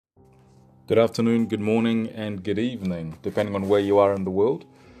Good afternoon, good morning, and good evening, depending on where you are in the world.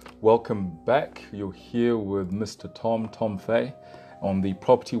 Welcome back. You're here with Mr. Tom Fay, on the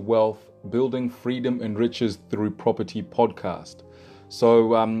Property Wealth Building Freedom and Riches Through Property podcast.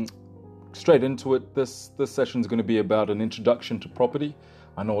 So, straight into it, this session is going to be about an introduction to property.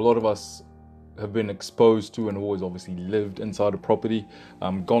 I know a lot of us have been exposed to and always obviously lived inside a property,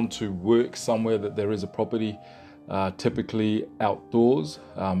 gone to work somewhere that there is a property. Typically outdoors,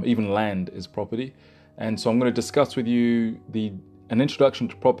 even land is property. And so I'm going to discuss with you an introduction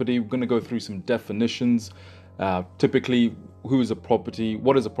to property. We're going to go through some definitions. Typically, what is a property,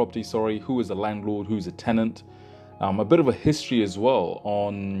 who is a landlord, who's a tenant. A bit of a history as well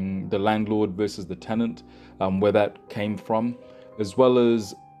on the landlord versus the tenant, where that came from, as well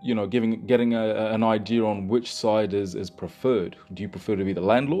as getting an idea on which side is preferred. Do you prefer to be the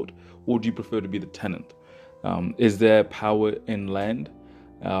landlord or do you prefer to be the tenant? Is there power in land?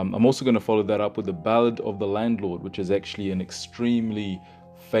 I'm also going to follow that up with the Ballad of the Landlord, which is actually an extremely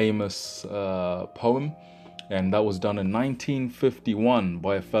famous poem. And that was done in 1951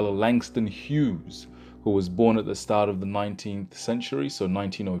 by a fellow Langston Hughes, who was born at the start of the 19th century. So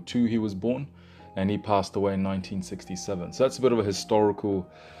 1902 he was born, and he passed away in 1967. So that's a bit of a historical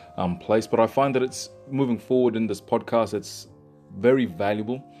place. But I find that it's moving forward in this podcast, it's very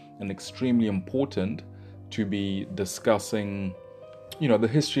valuable and extremely important to be discussing, the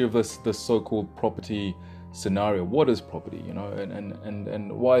history of this so-called property scenario. What is property,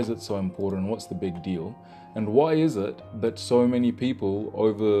 and why is it so important? What's the big deal? And why is it that so many people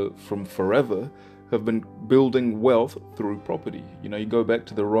from forever have been building wealth through property? You go back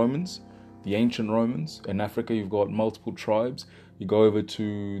to the Romans, the ancient Romans. In Africa, you've got multiple tribes. You go over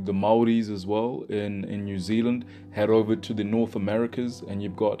to the Maoris as well in New Zealand, head over to the North Americas, and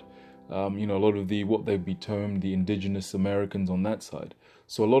you've got a lot of what they'd be termed the indigenous Americans on that side.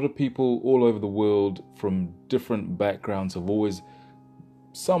 So a lot of people all over the world from different backgrounds have always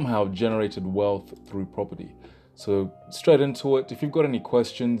somehow generated wealth through property. So straight into it. If you've got any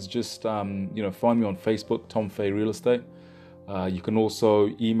questions, just find me on Facebook, Tom Fay Real Estate. You can also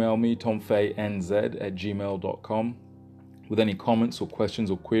email me, tomfaynz@gmail.com, with any comments or questions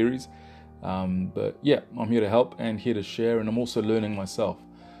or queries. But yeah, I'm here to help and here to share, and I'm also learning myself.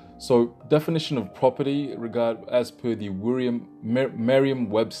 So, definition of property as per the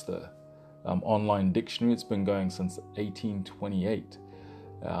Merriam-Webster online dictionary. It's been going since 1828.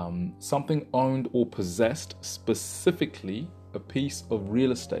 Something owned or possessed, specifically a piece of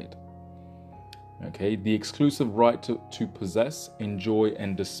real estate. Okay, the exclusive right to possess, enjoy,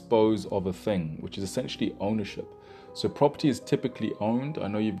 and dispose of a thing, which is essentially ownership. So, property is typically owned. I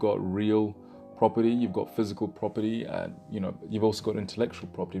know you've got real property, you've got physical property, and you've also got intellectual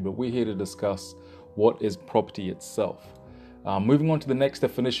property, but we're here to discuss what is property itself. Moving on to the next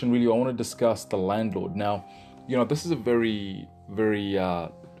definition, really, I want to discuss the landlord. Now, this is a very, very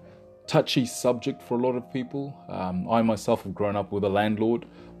touchy subject for a lot of people. I myself have grown up with a landlord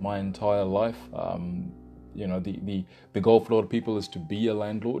my entire life. The goal for a lot of people is to be a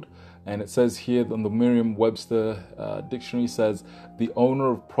landlord. And it says here on the Merriam-Webster dictionary says, the owner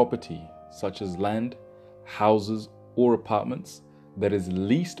of property, such as land, houses, or apartments, that is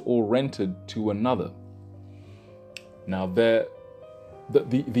leased or rented to another. Now, the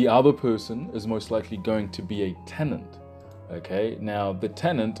other person is most likely going to be a tenant. Okay, now the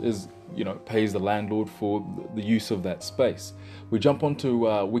tenant pays the landlord for the use of that space. We jump onto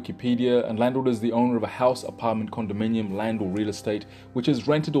Wikipedia, and landlord is the owner of a house, apartment, condominium, land, or real estate, which is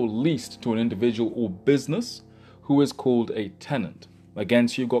rented or leased to an individual or business, who is called a tenant. Again,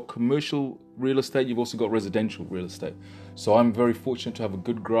 so you've got commercial real estate, you've also got residential real estate. So I'm very fortunate to have a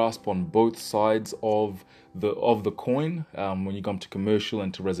good grasp on both sides of the coin when you come to commercial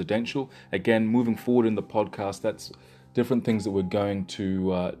and to residential. Again, moving forward in the podcast, that's different things that we're going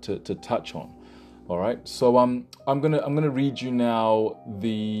to touch on. All right. So I'm gonna read you now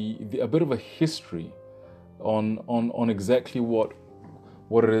a bit of a history on exactly what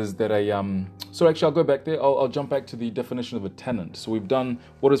it is that so actually I'll go back there. I'll jump back to the definition of a tenant. So we've done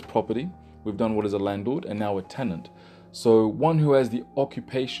what is property, we've done what is a landlord, and now a tenant. So one who has the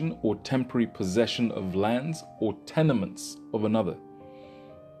occupation or temporary possession of lands or tenements of another.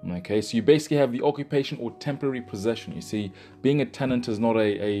 Okay, so you basically have the occupation or temporary possession. You see, being a tenant is not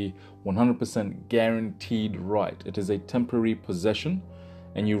a 100% guaranteed right. It is a temporary possession,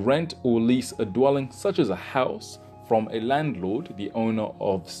 and you rent or lease a dwelling such as a house from a landlord, the owner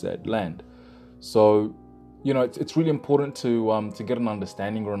of said land. So, it's really important to get an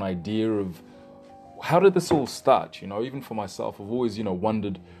understanding or an idea of how did this all start. Even for myself, I've always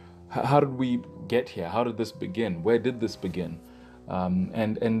wondered, how did we get here? How did this begin? Where did this begin?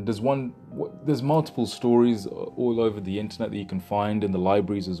 And there's multiple stories all over the internet that you can find in the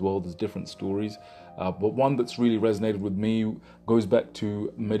libraries as well. There's different stories, but one that's really resonated with me goes back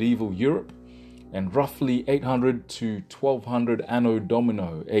to medieval Europe, and roughly 800 to 1200 Anno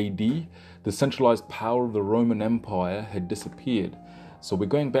Domini AD, the centralized power of the Roman Empire had disappeared. So we're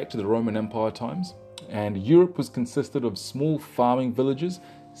going back to the Roman Empire times, and Europe was consisted of small farming villages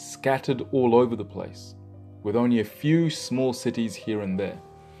scattered all over the place, with only a few small cities here and there.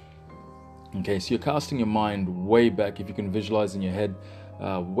 Okay, so you're casting your mind way back, if you can visualize in your head,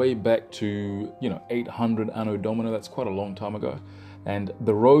 way back to 800 Anno Domini. That's quite a long time ago. And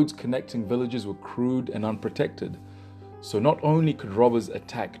the roads connecting villages were crude and unprotected. So not only could robbers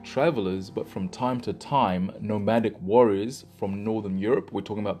attack travelers, but from time to time, nomadic warriors from Northern Europe, we're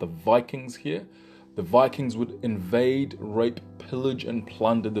talking about the Vikings here, the Vikings would invade, rape, pillage, and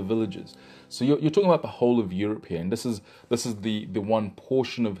plunder the villages. So you're talking about the whole of Europe here, and this is the one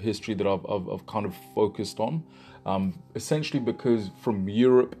portion of history that I've kind of focused on, essentially because from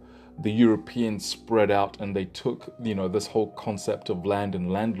Europe, the Europeans spread out and they took this whole concept of land and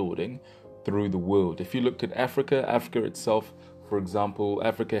landlording through the world. If you looked at Africa itself, for example,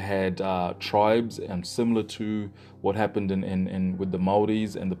 Africa had tribes, and similar to what happened in with the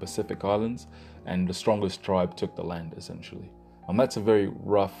Maoris and the Pacific Islands, and the strongest tribe took the land essentially. And that's a very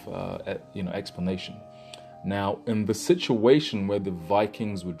rough explanation. Now, in the situation where the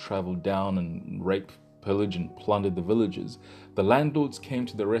Vikings would travel down and rape, pillage, and plunder the villages, the landlords came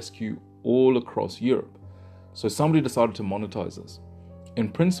to the rescue all across Europe. So somebody decided to monetize this. In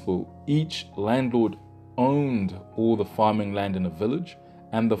principle, each landlord owned all the farming land in a village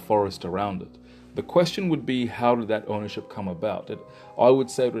and the forest around it. The question would be, how did that ownership come about? I would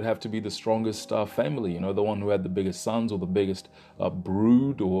say it would have to be the strongest family, the one who had the biggest sons or the biggest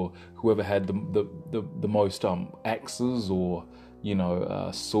brood, or whoever had the most axes or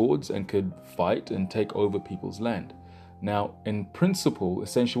swords and could fight and take over people's land. Now, in principle,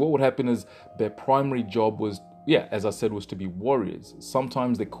 essentially what would happen is their primary job was, as I said, was to be warriors.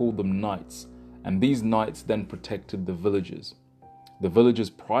 Sometimes they called them knights, and these knights then protected the villages. The village's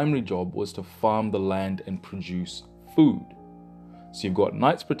primary job was to farm the land and produce food. So you've got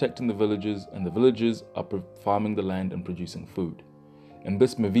knights protecting the villages, and the villagers are farming the land and producing food. In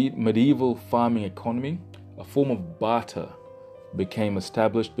this medieval farming economy, a form of barter became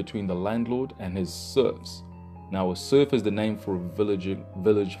established between the landlord and his serfs. Now, a serf is the name for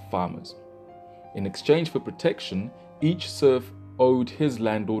village farmers. In exchange for protection, each serf owed his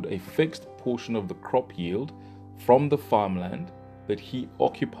landlord a fixed portion of the crop yield from the farmland that he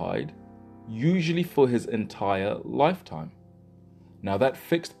occupied, usually for his entire lifetime. Now, that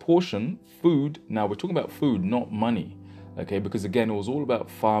fixed portion, food, now we're talking about food, not money, okay? Because again, it was all about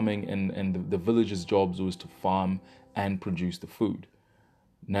farming, and the villagers' jobs was to farm and produce the food.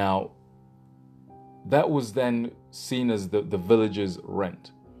 Now, that was then seen as the villagers'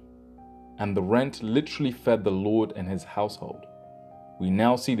 rent. And the rent literally fed the lord and his household. We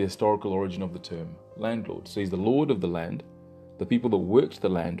now see the historical origin of the term landlord. So he's the lord of the land. The people that worked the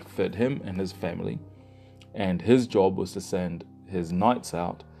land fed him and his family, and his job was to send his knights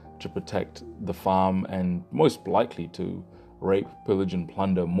out to protect the farm and most likely to rape, pillage, and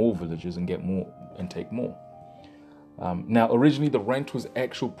plunder more villages and get more and take more. Now, originally the rent was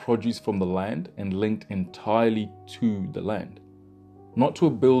actual produce from the land and linked entirely to the land, not to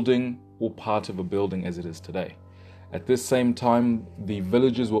a building or part of a building as it is today. At this same time, the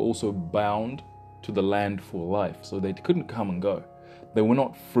villagers were also bound to the land for life, so they couldn't come and go. They were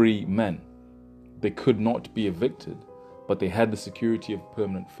not free men. They could not be evicted, but they had the security of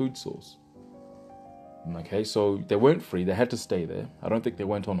permanent food source. Okay, so they weren't free, they had to stay there. I don't think they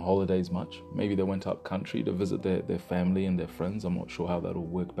went on holidays much. Maybe they went up country to visit their family and their friends. I'm not sure how that all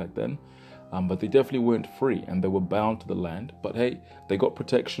worked back then. But they definitely weren't free, and they were bound to the land. But hey, they got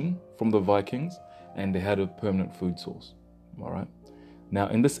protection from the Vikings, and they had a permanent food source. All right. Now,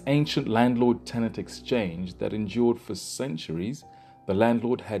 in this ancient landlord-tenant exchange that endured for centuries, the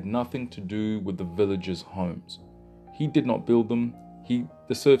landlord had nothing to do with the villagers' homes. He did not build them.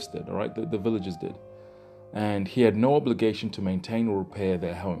 The serfs did, all right? The villagers did. And he had no obligation to maintain or repair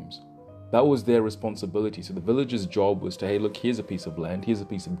their homes. That was their responsibility. So the villagers' job was to, hey, look, here's a piece of land, here's a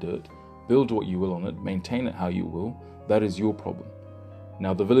piece of dirt, build what you will on it, maintain it how you will. That is your problem.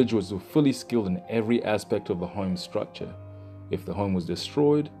 Now, the villagers were fully skilled in every aspect of the home structure. If the home was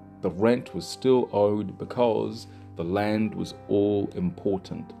destroyed, the rent was still owed because the land was all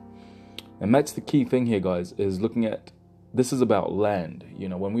important. And that's the key thing here, guys, is looking at, this is about land.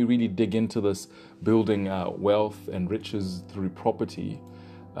 When we really dig into this, building wealth and riches through property,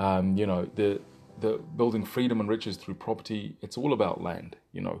 the the building freedom and riches through property, it's all about land.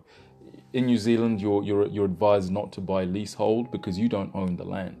 In New Zealand, you're advised not to buy leasehold because you don't own the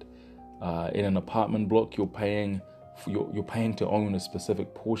land. In an apartment block, you're paying to own a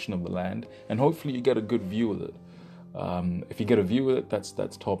specific portion of the land, and hopefully you get a good view of it. If you get a view of it,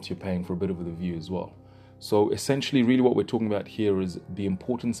 that's tops. You're paying for a bit of the view as well. So essentially, really, what we're talking about here is the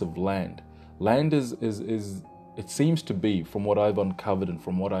importance of land. Land is it seems to be, from what I've uncovered and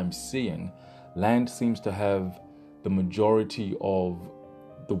from what I'm seeing, land seems to have the majority of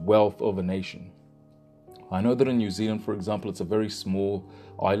the wealth of a nation. I know that in New Zealand, for example, it's a very small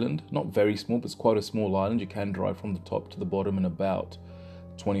island. Not very small, but it's quite a small island. You can drive from the top to the bottom in about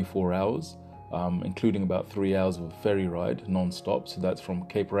 24 hours, including about 3 hours of a ferry ride non-stop. So that's from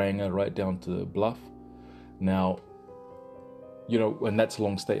Cape Reinga right down to Bluff. Now, and that's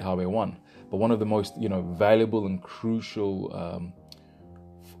along State Highway 1. But one of the most, valuable and crucial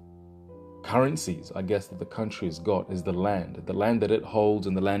currencies, I guess, that the country has got is the land that it holds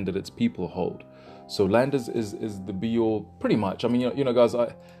and the land that its people hold. So land is the be-all, pretty much. I mean, guys,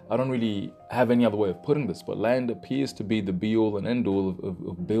 I don't really have any other way of putting this, but land appears to be the be-all and end-all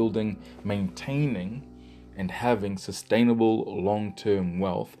of building, maintaining, and having sustainable long-term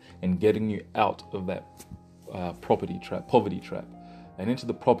wealth and getting you out of that poverty trap, and into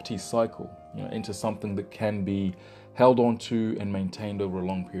the property cycle, into something that can be held onto and maintained over a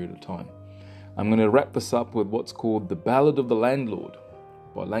long period of time. I'm going to wrap this up with what's called The Ballad of the Landlord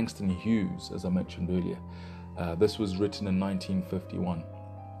by Langston Hughes, as I mentioned earlier. This was written in 1951.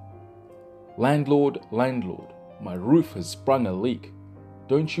 Landlord, landlord, my roof has sprung a leak.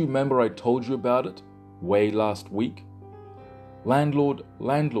 Don't you remember I told you about it way last week? Landlord,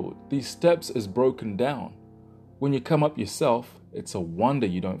 landlord, these steps is broken down. When you come up yourself, it's a wonder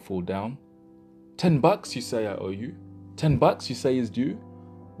you don't fall down. $10 you say I owe you. $10 you say is due.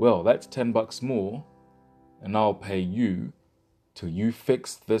 Well, that's $10 more, and I'll pay you till you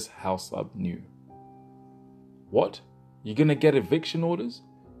fix this house up new. What? You gonna get eviction orders?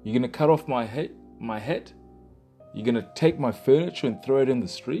 You gonna cut off my head? You gonna take my furniture and throw it in the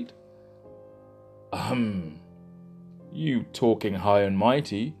street? You talking high and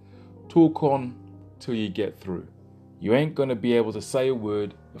mighty, talk on till you get through. You ain't gonna be able to say a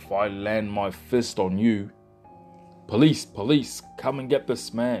word if I land my fist on you. Police, police, come and get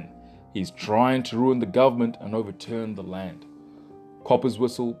this man. He's trying to ruin the government and overturn the land. Copper's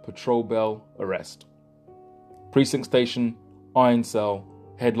whistle, patrol bell, arrest. Precinct station, iron cell,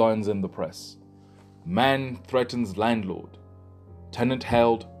 headlines in the press. Man threatens landlord. Tenant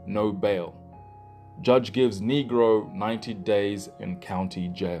held, no bail. Judge gives Negro 90 days in county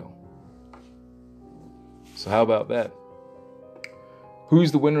jail. So how about that?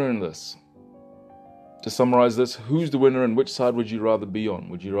 Who's the winner in this? To summarize this, who's the winner and which side would you rather be on?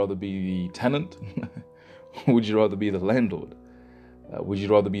 Would you rather be the tenant? Or would you rather be the landlord? Would you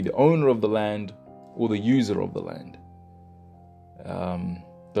rather be the owner of the land or the user of the land?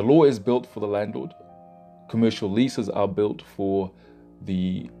 The law is built for the landlord. Commercial leases are built for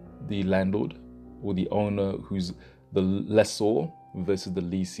the landlord or the owner who's the lessor versus the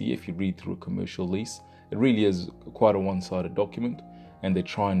leasee. If you read through a commercial lease, it really is quite a one-sided document, and they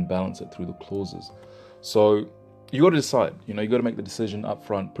try and balance it through the clauses. So you got to decide, you got to make the decision up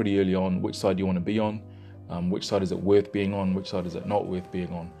front pretty early on which side you want to be on, which side is it worth being on, which side is it not worth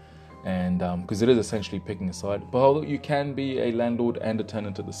being on. And because it is essentially picking a side. But you can be a landlord and a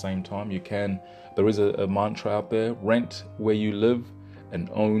tenant at the same time. There is a mantra out there, rent where you live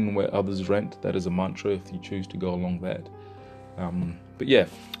and own where others rent. That is a mantra if you choose to go along that. But yeah,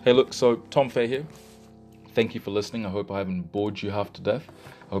 hey look, so Tom Fay here. Thank you for listening. I hope I haven't bored you half to death.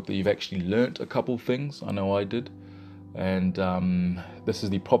 I hope that you've actually learnt a couple things. I know I did. And this is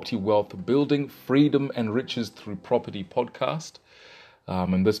the Property Wealth Building Freedom and Riches Through Property podcast.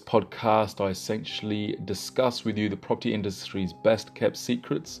 In this podcast, I essentially discuss with you the property industry's best kept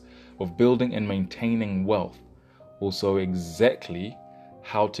secrets of building and maintaining wealth. Also, exactly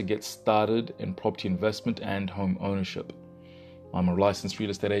how to get started in property investment and home ownership. I'm a licensed real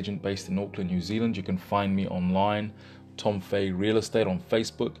estate agent based in Auckland, New Zealand. You can find me online, Tom Fay Real Estate on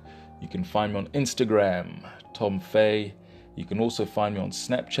Facebook. You can find me on Instagram, Tom Fay. You can also find me on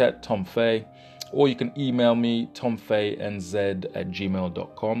Snapchat, Tom Fay. Or you can email me,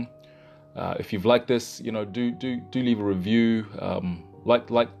 tomfaynz@gmail.com. If you've liked this, do leave a review. Like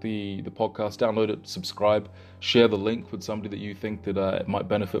the podcast, download it, subscribe, share the link with somebody that you think that might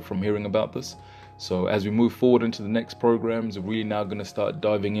benefit from hearing about this. So as we move forward into the next programs, we're really now going to start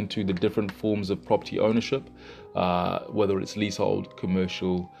diving into the different forms of property ownership, whether it's leasehold,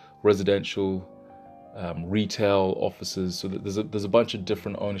 commercial, residential, retail offices. So that there's a bunch of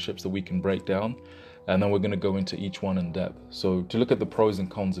different ownerships that we can break down, and then we're going to go into each one in depth. So to look at the pros and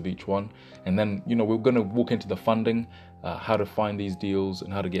cons of each one, and then we're going to walk into the funding, how to find these deals,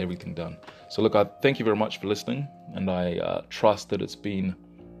 and how to get everything done. So look, I thank you very much for listening, and I trust that it's been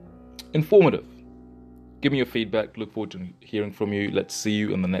informative. Give me your feedback. Look forward to hearing from you. Let's see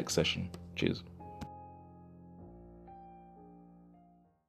you in the next session. Cheers.